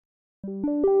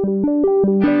We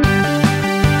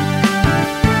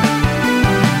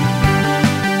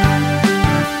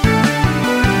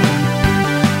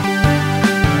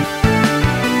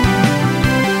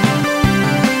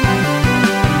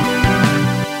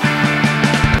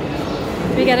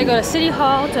gotta go to City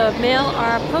Hall to mail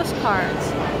our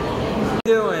postcards. What are you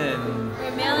doing?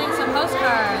 We're mailing some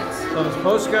postcards. Some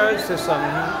postcards to some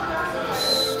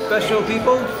special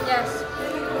people? Yes.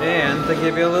 And to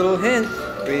give you a little hint,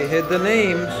 we hid the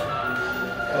names.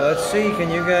 Well, let's see, can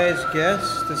you guys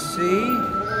guess to see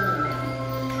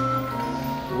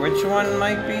which one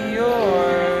might be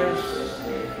yours?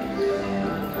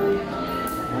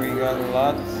 We got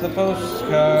lots of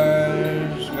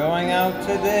postcards going out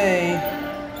today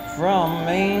from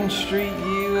Main Street,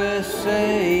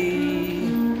 USA.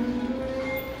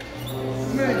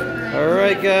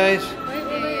 Alright guys,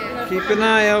 keep an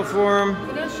eye out for them.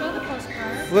 We don't show the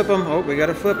postcards. Flip them. Oh, we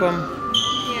gotta flip them.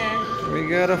 Here. We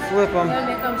gotta flip them.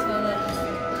 Make them slowly.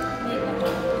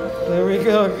 There we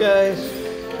go, guys.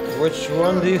 Which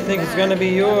one do you think is gonna be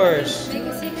yours? Make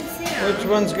it so you can see them. Which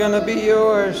one's gonna be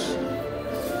yours?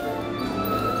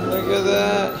 Look at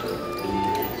that.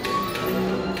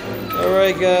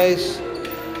 Alright guys,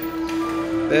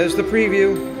 there's the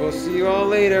preview. We'll see you all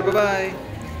later. Bye-bye.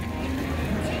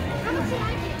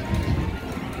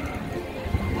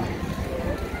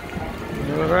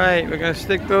 Alright, we're going to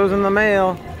stick those in the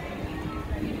mail.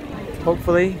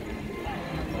 Hopefully.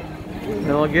 And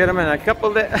we'll get them in a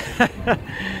couple days.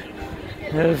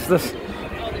 There's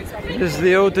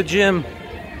the ode to Jim.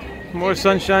 More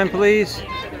sunshine, please.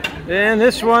 And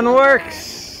this one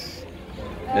works.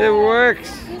 It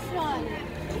works.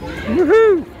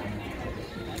 Woohoo!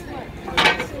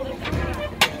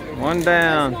 One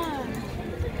down.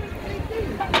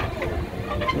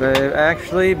 They've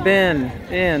actually been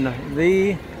in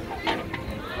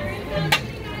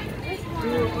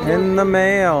the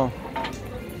mail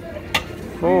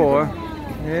for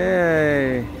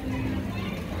yay.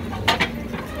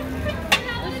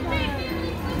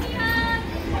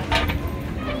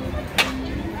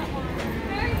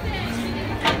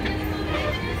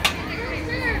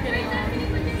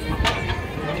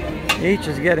 Each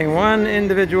is getting one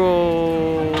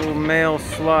individual mail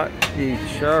slot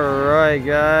each. Alright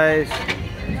guys.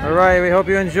 Alright, we hope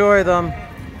you enjoy them.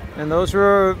 And those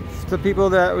were the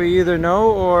people that we either know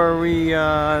or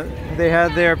they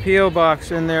had their P.O.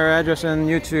 box in their address in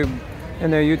YouTube,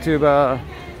 in their YouTube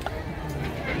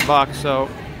box. So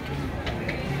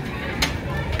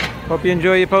hope you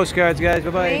enjoy your postcards, guys.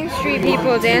 Bye-bye. Main Street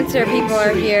people, dancer people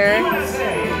are here. And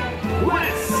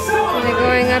they're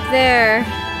going up there.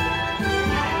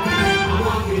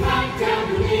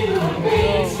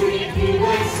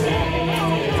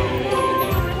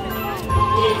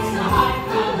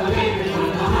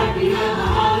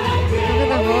 Look at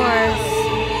the horse.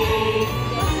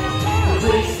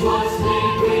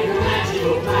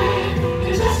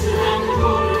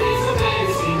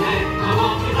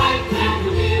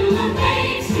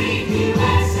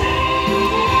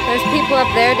 There's people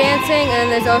up there dancing,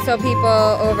 and there's also people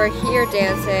over here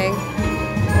dancing.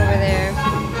 Over there.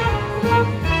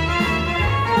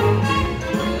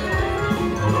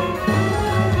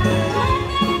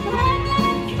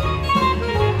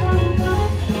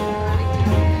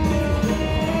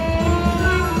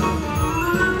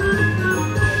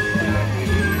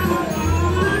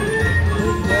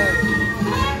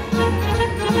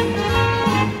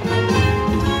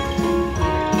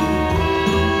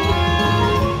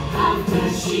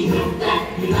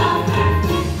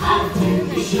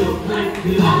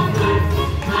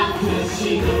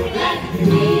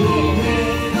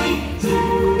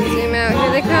 Zoom out.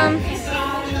 Here they come.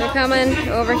 They're coming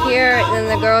over here, and then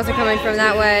the girls are coming from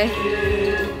that way.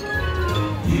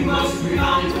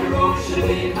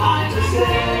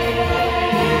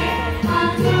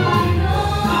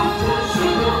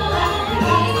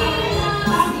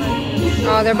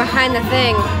 Oh, they're behind the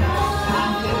thing.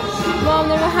 Mom,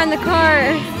 they're behind the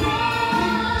car.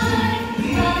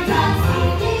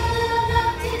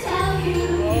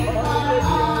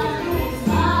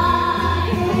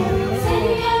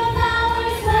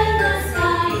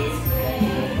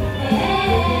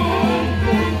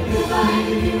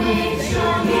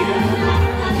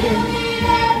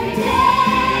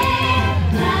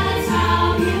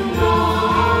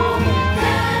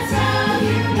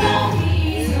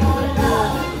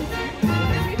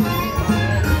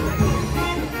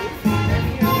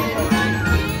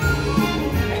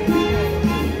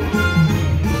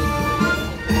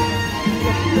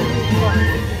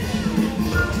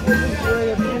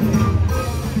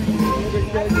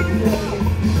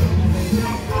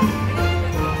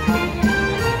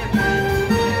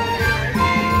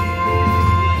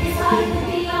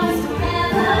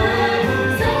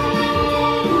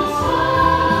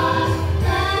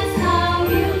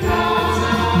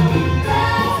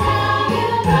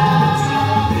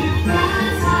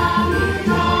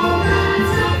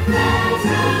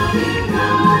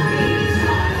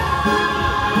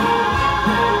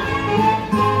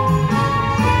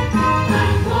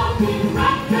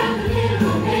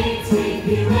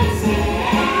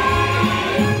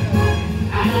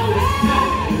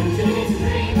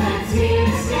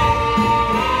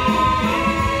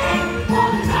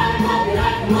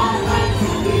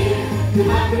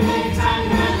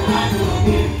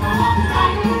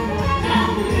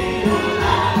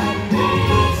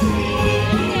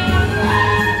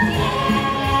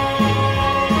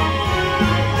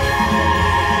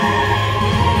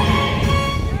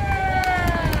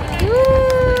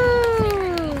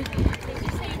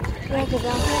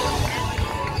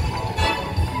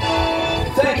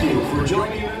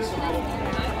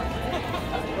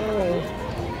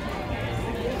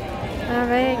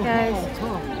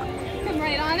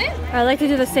 I like to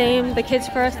do the same, the kids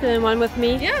first and then one with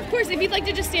me. Yeah, of course. If you'd like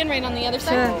to just stand right on the other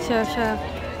side. Sure.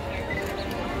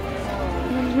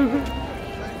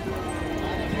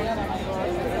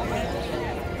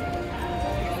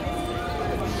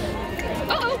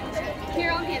 Uh-oh.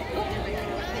 Here, I'll hand.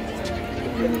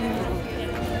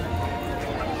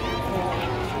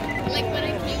 Like when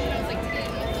I came when I was like 10.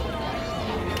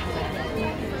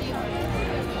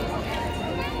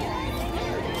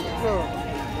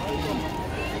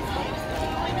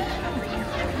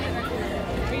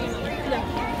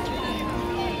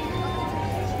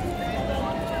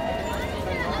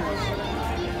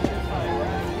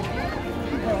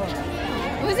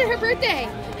 Was it her birthday?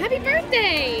 Happy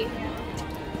birthday!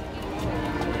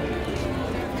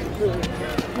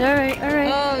 All right.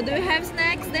 Oh, do we have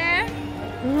snacks there?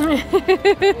 Ooh.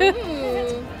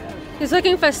 He's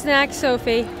looking for snacks,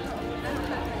 Sophie.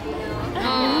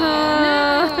 Oh, no.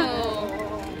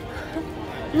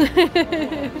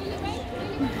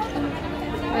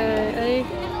 Ready?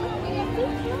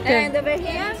 And over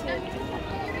here?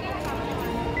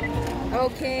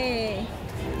 Okay.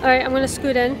 All right, I'm gonna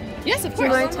scoot in. Yes, of Do you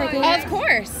course. mind taking Of it?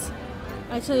 course.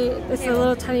 Actually, it's a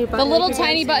little tiny button. The little you can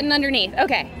tiny see. button underneath.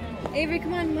 Okay. Avery,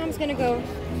 come on, Mom's gonna go.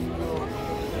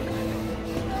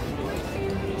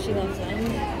 She loves that.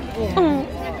 Oh.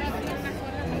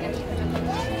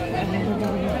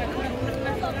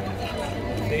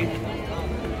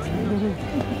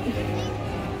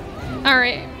 All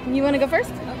right. You want to go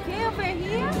first? Okay, over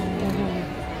here.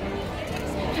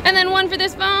 And then one for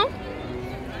this phone?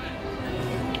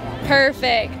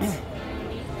 Perfect.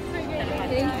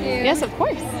 Thank you. Yes, of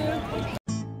course.